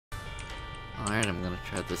Alright, I'm gonna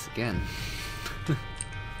try this again.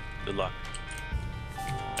 Good luck.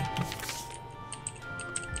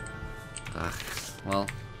 Ugh, well,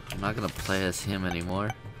 I'm not gonna play as him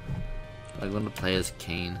anymore. I'm gonna play as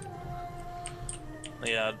Kane.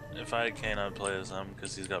 Yeah, if I had Kane, I'd play as him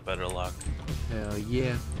because he's got better luck. Hell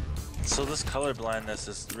yeah. So this color blindness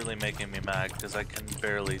is really making me mad because I can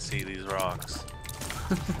barely see these rocks.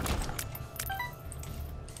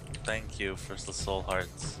 Thank you for the soul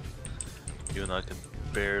hearts, even though I can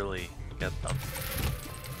barely get them.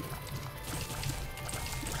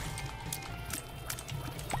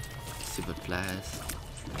 Super flies.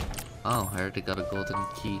 Oh, I already got a golden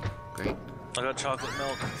key. Great. I got chocolate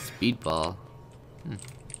milk. Speedball.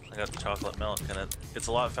 I got chocolate milk and it's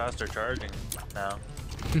a lot faster charging now.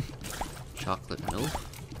 Chocolate milk?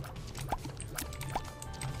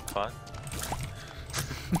 What?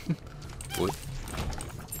 What?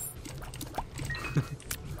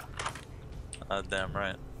 Damn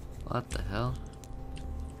right. What the hell?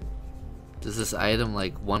 Does this item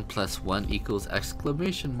like 1 + 1 =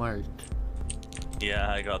 exclamation mark?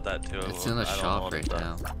 Yeah, I got that too. It's in the shop right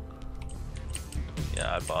now.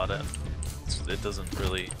 Yeah, I bought it. It doesn't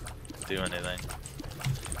really do anything,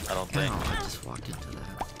 I don't think. Oh, I just walked into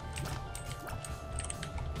that.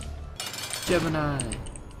 Gemini!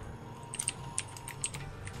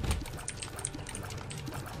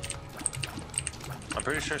 I'm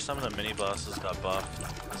pretty sure some of the mini bosses got buffed.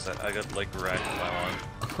 'Cause I got like wrecked by one.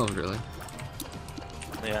 Oh, really?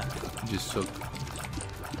 Yeah. Just so.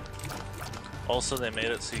 Also, they made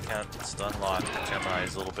it so you can't stun lock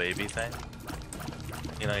Gemini's little baby thing.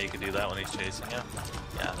 You know, you can do that when he's chasing you.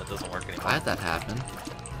 Yeah, that doesn't work anymore. I had that happen.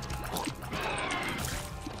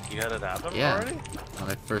 You had it happen Yeah. already?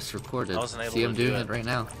 When I first recorded. I wasn't able See, to I'm do doing it. it right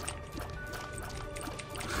now.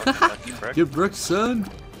 Lucky prick. Get Brooks, son!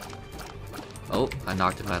 Oh, I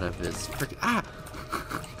knocked him out of his frick. Ah!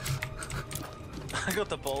 I got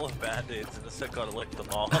the bowl of band-aids and I gotta lick them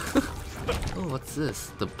all. Oh, what's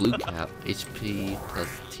this? The blue cap. HP plus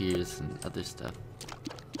tears and other stuff.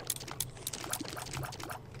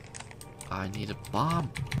 I need a bomb.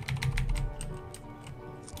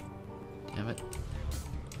 Damn it.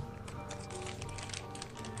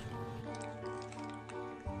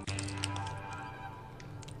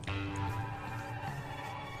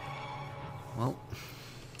 Well,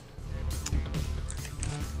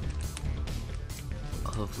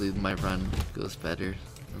 hopefully my run goes better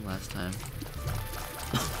than last time.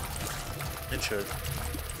 It should.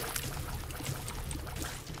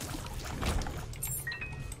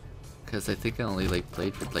 Because I think I only like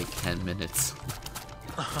played for like 10 minutes.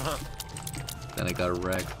 Then I got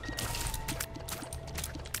wrecked.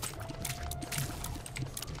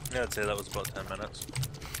 Yeah, I'd say that was about 10 minutes.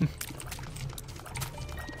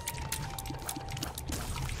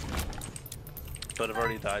 But I've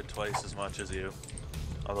already died twice as much as you.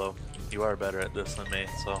 Although, you are better at this than me,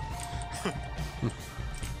 so...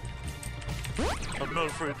 I'm not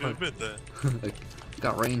afraid to admit that.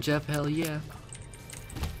 Got range up, hell yeah.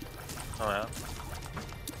 Oh yeah?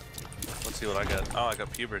 Let's see what I got. Oh, I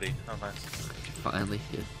got puberty. Oh nice. Finally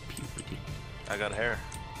hit puberty. I got hair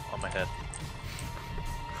on my head.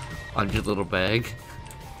 On your little bag.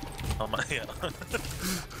 On my, yeah.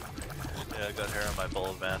 Yeah, I got hair on my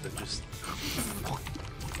bowl of bandages.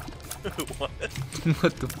 What?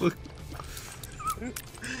 What the fuck?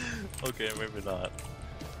 Okay, maybe not.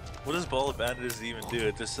 What does ball of bandages even do?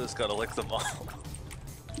 It just says gotta lick them all.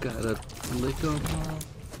 Gotta lick them all.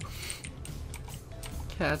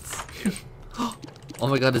 Cats. Oh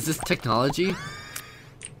my god, is this technology?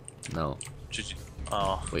 No.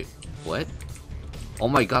 Oh. Wait, what? Oh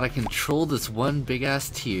my god, I control this one big ass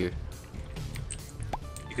tier.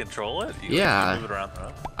 You control it? You Yeah. Move it around,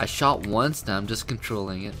 huh? I shot once, now I'm just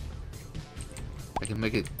controlling it. I can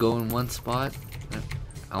make it go in one spot.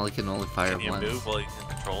 I only can fire Can you once. move while you can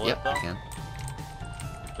control Yep, it though? I can.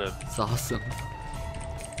 Good. It's awesome.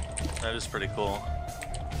 That is pretty cool.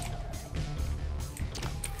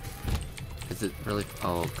 Is it really?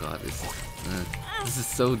 Oh god, this is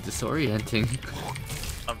so disorienting.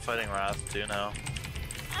 I'm fighting Wrath too now.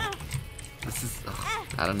 This is. Oh,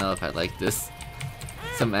 I don't know if I like this.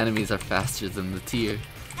 Some enemies are faster than the tier.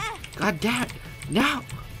 God damn it! No!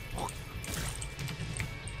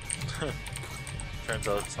 Turns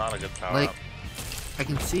out it's not a good power Like, up. I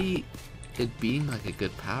can see it being like a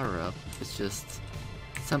good power up. It's just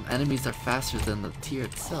some enemies are faster than the tier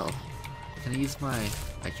itself. Can I use my?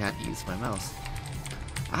 I can't use my mouse.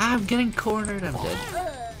 Ah, I'm getting cornered. I'm dead.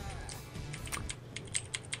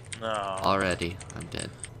 No. Already, I'm dead.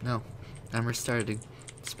 No, I'm restarting.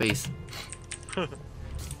 Space. Fuck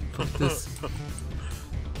this.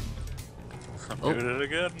 I'm doing it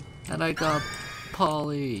again. And I got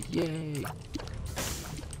Polly. Yay.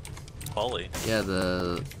 Polly? Yeah,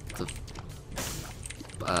 the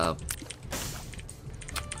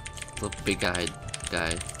big-eyed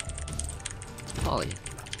guy. Polly.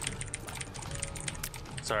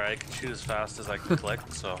 Sorry, I can shoot as fast as I can click,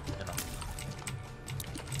 so, you know.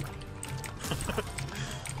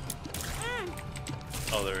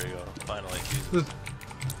 Oh, there we go. Finally, Jesus.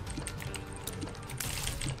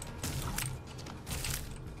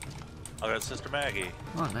 I got Sister Maggie.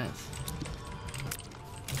 Oh, nice.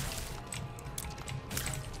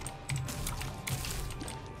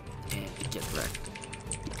 And get wrecked.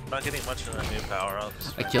 I'm not getting much of the new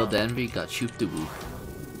power-ups. I killed Envy, got shoot the woo.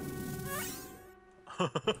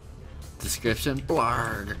 Description,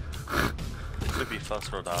 blarg. Could be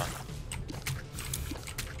Fussroda.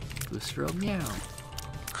 Boostro meow.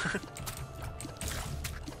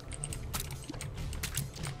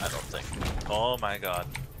 I don't think. Oh my god.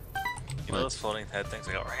 You know What? those floating head things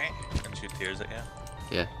that go and shoot tears at you?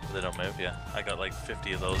 Yeah. But they don't move, yeah. I got like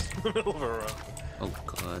 50 of those in the middle of a run. Oh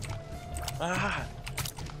god. Ah!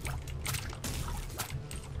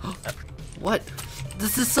 What?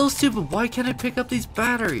 This is so stupid. Why can't I pick up these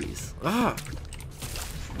batteries? Ah.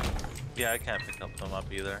 Yeah, I can't pick them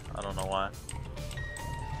up either. I don't know why.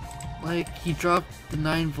 Like, he dropped the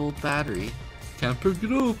 9-volt battery. Can't pick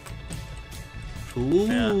it up. Ooh.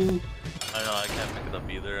 Yeah. I know, I can't pick it up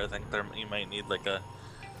either. I think you might need like a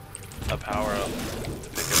power up to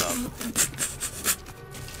pick it up.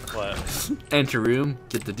 What? Enter room,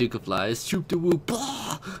 get the Duke of Lies, shoot the woo,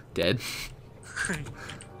 blah! Dead.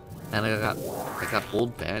 And I got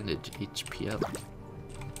old bandage, HP up.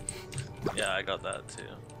 Yeah, I got that too.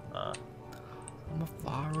 I'm a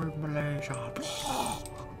fire in Malaysia. Blah.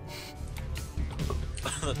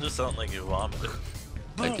 That just sounded like you vomited.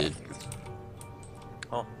 I did.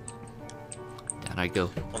 Oh. Down I go.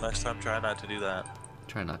 Well, next time try not to do that.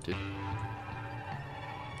 Try not to.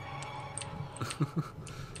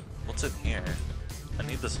 What's in here? I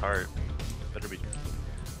need this heart. Better be.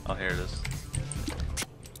 Oh, here it is.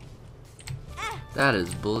 That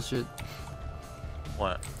is bullshit.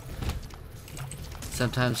 What?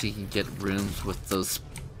 Sometimes you can get rooms with those,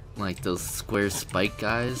 like those square spike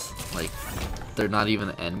guys. Like, they're not even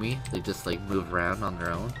an enemy. They just like move around on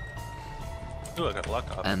their own. Ooh, I got luck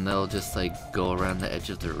up. And they'll just like go around the edge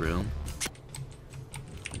of the room.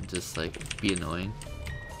 And just like be annoying.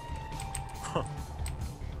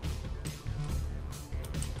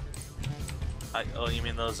 Oh, you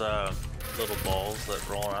mean those little balls that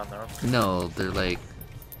roll around there? No, they're like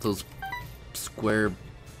those square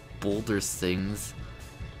boulders things.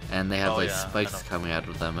 And they have like yeah, spikes coming out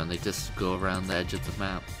of them, and they just go around the edge of the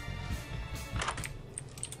map.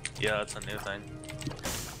 Yeah, that's a new thing.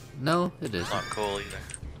 No, it isn't. Not cool either.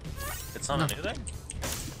 It's not No. a new thing?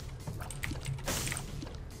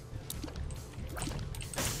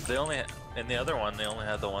 They only, in the other one, they only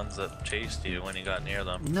had the ones that chased you when you got near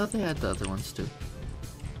them. No, they had the other ones too.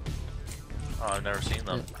 Oh, I've never seen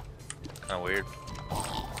them. Kinda weird.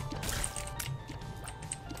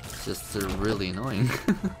 It's just they're really annoying. I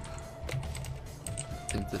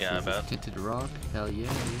think this Yeah, I is bet. tinted rock. Hell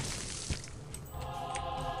yeah.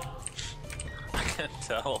 I can't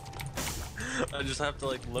tell. I just have to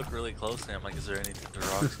like look really closely. I'm like, is there any tinted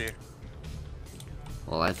rocks here?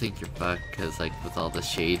 Well, I think you're fucked because like with all the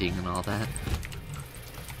shading and all that.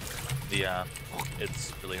 Yeah,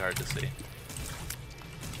 it's really hard to see.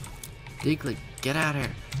 Digley, get out of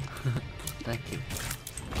here. Thank you.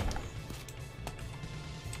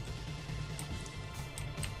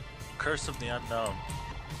 Curse of the Unknown.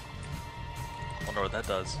 Wonder what that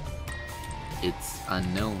does. It's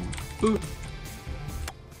unknown.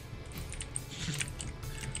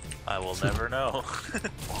 I will never know.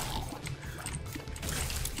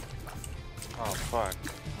 Oh fuck.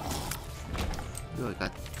 Ooh, I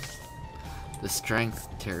got the strength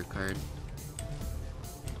tarot card.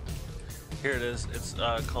 Here it is. It's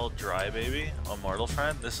called Dry Baby on Mortal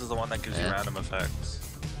Friend. This is the one that gives you Yeah. random effects.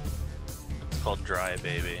 It's called Dry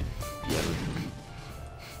Baby.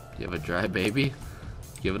 You have a dry baby?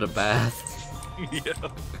 Give it a bath. Yeah.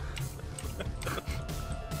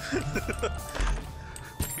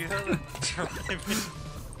 You have a dry baby.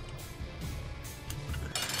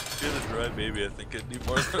 If you have a dry baby, I think it'd need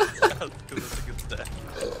more than that because I think it's dead.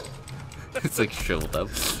 It's like shriveled up.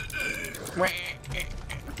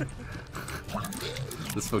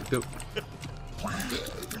 This fucked up.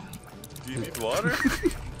 Do you need water?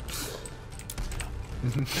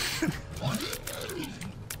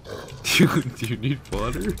 Do you need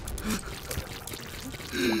water?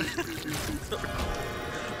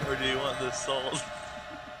 Or do you want this salt?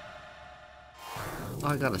 Oh,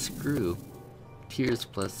 I got a screw. Tears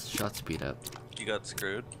plus shot speed up. You got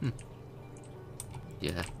screwed?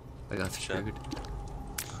 Yeah, I got Shit. screwed.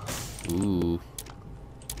 Ooh.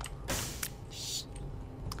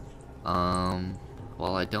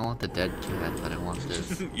 Well, I don't want the dead cat, but I want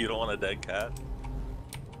this. You don't want a dead cat?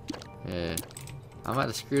 Yeah. I might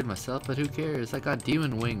have screwed myself, but who cares? I got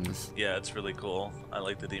demon wings. Yeah, it's really cool. I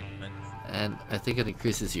like the demon wing. And I think it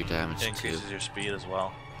increases your damage It increases too. your speed as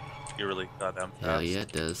well. You're really goddamn fast. Hell yeah,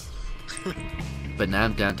 it does. But now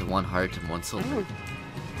I'm down to 1 heart and 1 soul.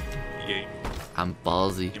 Yeah, I'm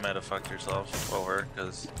ballsy. you might have fucked yourself over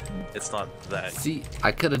because it's not that. See,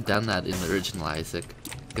 I could have done that in the original Isaac,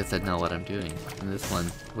 because I know what I'm doing. In this one,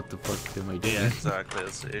 what the fuck am I doing? Yeah, exactly.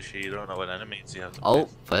 That's the issue. You don't know what enemies you have to Oh,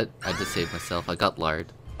 face. but I just saved myself. I got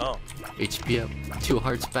lard. Oh. HP up. 2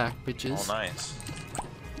 hearts back, bitches. Oh, nice.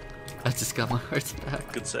 I just got my hearts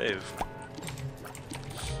back. Good save.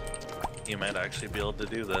 You might actually be able to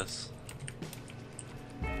do this.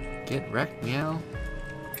 Get wrecked, meow.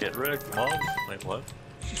 Get wrecked, mom. Wait, what?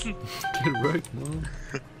 Get wrecked, mom.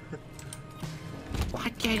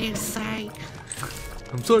 What did you say?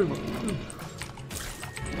 I'm sorry, mom.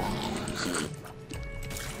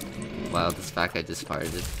 Wow, this fat guy just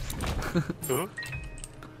farted.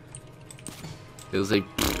 It was like.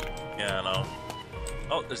 Yeah, I know.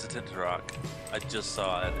 Oh, there's a tinted rock. I just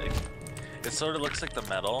saw it. It sort of looks like the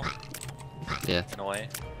metal, Yeah. in a way.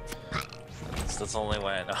 That's the only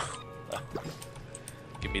way I know.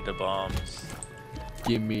 Give me the bombs.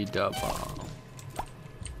 Give me the bomb.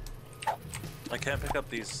 I can't pick up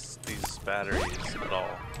these batteries at all.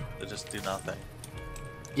 They just do nothing.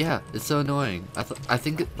 Yeah, it's so annoying. I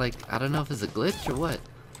think it, like, I don't know if it's a glitch or what.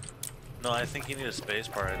 No, I think you need a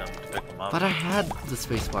spacebar item to pick them up. But I had the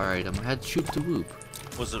spacebar item. I had shoot to whoop.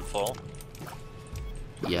 Was it full?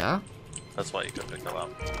 Yeah? That's why you could pick them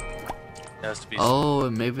up. It has to be. Oh,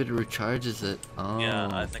 and maybe it recharges it. Oh. Yeah,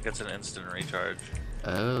 I think it's an instant recharge.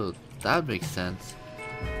 Oh, that makes sense.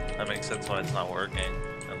 That makes sense why it's not working,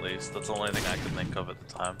 at least. That's the only thing I could think of at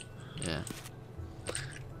the time. Yeah.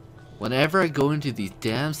 Whenever I go into these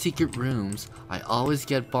damn secret rooms, I always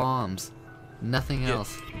get bombs. Nothing Yeah.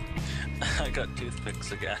 else. I got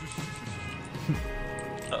toothpicks again.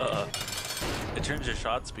 It turns your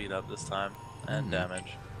shot speed up this time, and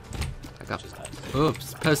damage. I got. Which is nice.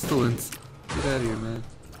 Oops, pestilence. Get out of here, man.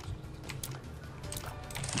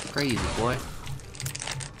 Crazy boy.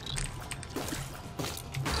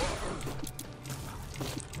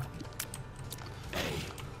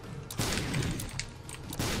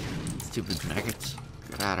 Stupid maggots.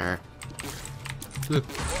 Get out of here.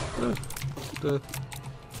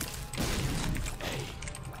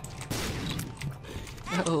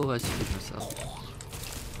 Oh, I screwed myself.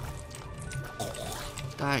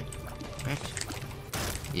 Die.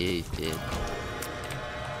 Bitch. Yeah, he's dead.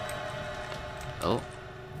 Oh,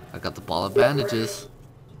 I got the ball of bandages.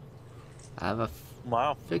 I have a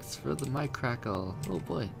Wow. fix for my crackle. Oh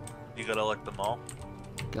boy. You gotta lick them all.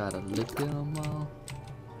 Gotta lick them all.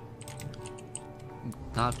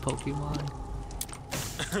 Not Pokemon.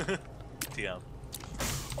 TM.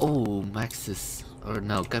 Oh, Max's. Or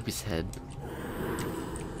no, Guppy's head.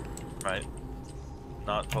 Right.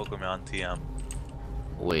 Not Pokemon TM.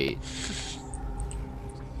 Wait.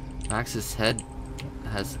 Max's head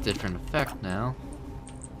has a different effect now.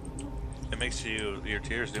 It makes your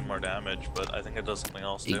tears do more damage, but I think it does something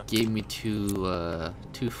else too. It gave me two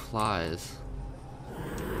flies.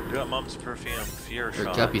 You got Mom's perfume, fear Or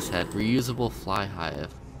shot. Guppy's head, reusable fly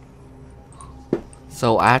hive.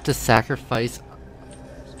 So I have to sacrifice.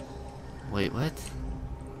 Wait, what?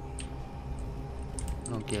 I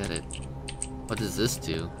don't get it. What does this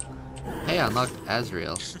do? Hey, I unlocked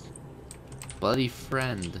Azrael. Buddy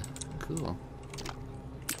friend. Cool.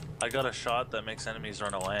 I got a shot that makes enemies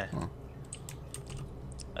run away. Huh.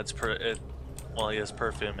 That's well, he has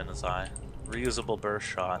perfume in his eye. Reusable burst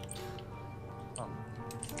shot. Oh.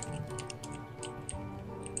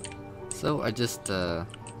 So I just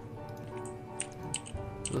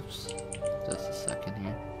whoops. Just a second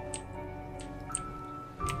here.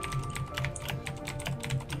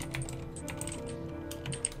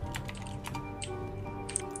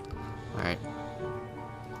 Alright.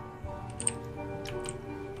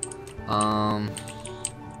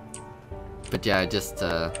 But yeah, I just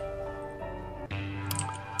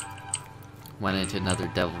went into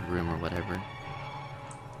another devil room or whatever.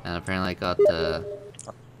 And apparently I got the,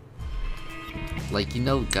 like, you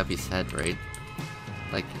know Guppy's head, right?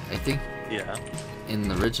 Like, I think Yeah. in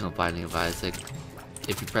the original Binding of Isaac,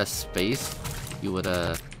 if you press space, you would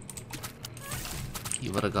have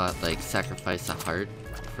got, like, sacrifice a heart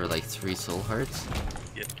for like 3 soul hearts.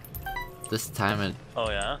 Yeah. this time it Oh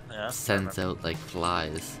yeah, yeah. sends out like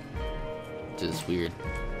flies, which is weird.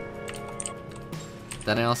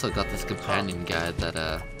 Then I also got this companion guy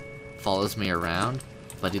that follows me around,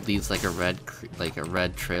 but it leaves like a red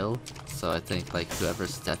trail. So I think like whoever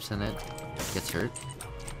steps in it gets hurt.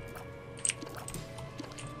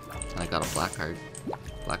 And I got a Blackheart.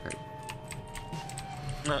 Blackheart.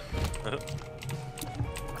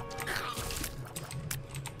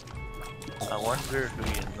 I wonder who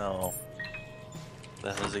you know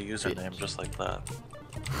that has a username just like that.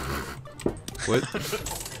 What?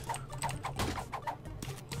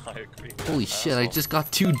 I agree. Holy shit! I just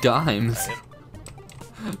got 2 dimes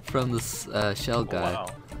from this shell guy. Oh,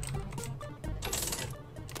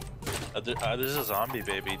 wow. There's a zombie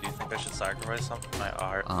baby. Do you think I should sacrifice something?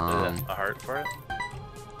 A heart for it?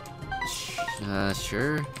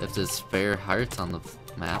 Sure. If there's spare hearts on the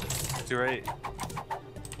map. Too right.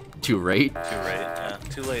 Too late? Too right, yeah.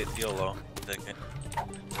 Too late, YOLO.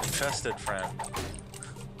 Infested friend.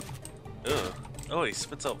 Ugh. Oh, he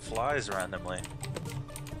spits out flies randomly.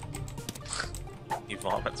 He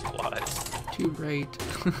vomits flies. Too right.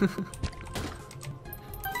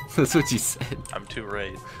 That's what you said. I'm too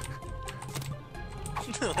right.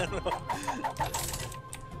 I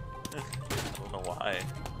don't know why.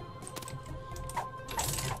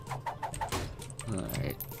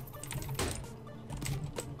 Alright.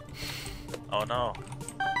 Oh no.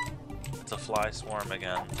 It's a fly swarm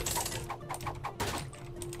again.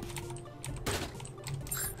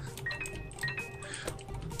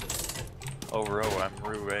 Oh, Ro, I'm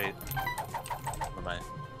Roo-Raid. What am I?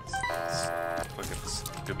 Look at this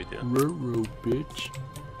Scooby-Doo. Ro-ro, bitch.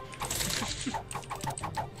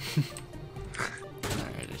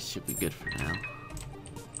 Alright, it should be good for now.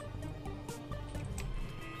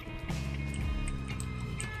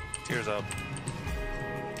 Tears up.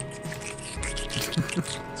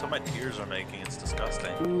 That's what my tears are making, it's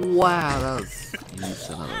disgusting. Wow, that was... You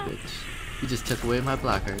son of a bitch. You just took away my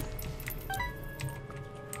Blackheart.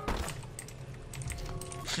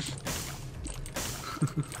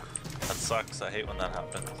 That sucks, I hate when that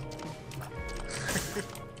happens.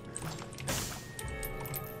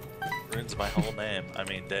 Ruins my whole name, I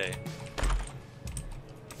mean day.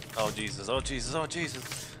 Oh Jesus, oh Jesus, oh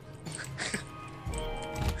Jesus!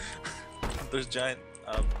 There's giant,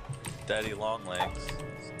 daddy long legs.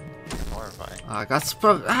 It's horrifying. I got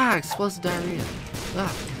explosive diarrhea.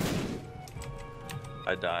 Ah.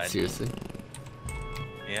 I died. Seriously?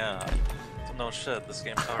 Yeah. No shit, this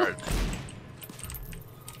game's hard.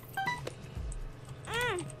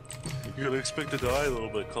 You're gonna expect to die a little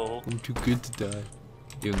bit, Cole. I'm too good to die.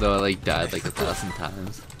 Even though I like died like 1,000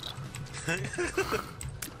 times. I'm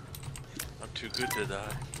too good to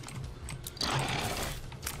die.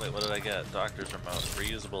 Wait, what did I get? Doctor's remote.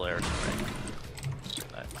 Reusable air spray.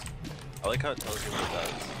 Nice. I like how it tells you what it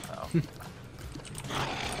does. Oh.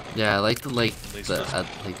 Yeah, I like the like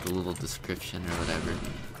the little description or whatever.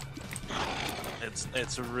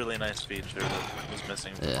 It's a really nice feature that was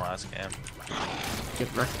missing from the last game.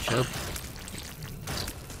 Get wrecked, Chub.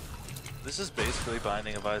 This is basically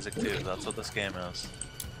Binding of Isaac 2. That's what this game is.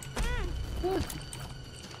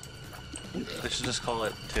 They should just call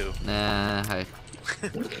it 2. Nah,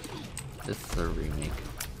 it's a remake.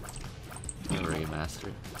 A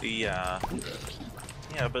remaster. Yeah,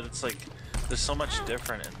 but it's like there's so much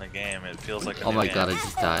different in the game. It feels like a oh new my game. god, I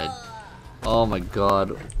just died. Oh my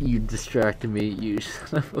god, you distracted me, you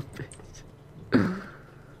son of a bitch.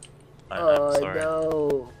 I'm sorry.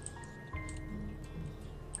 No.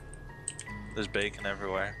 There's bacon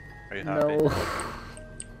everywhere. Are you happy? No.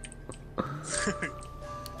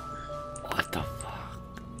 What the fuck?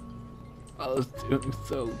 I was doing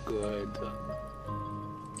so good.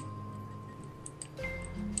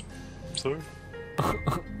 I'm sorry.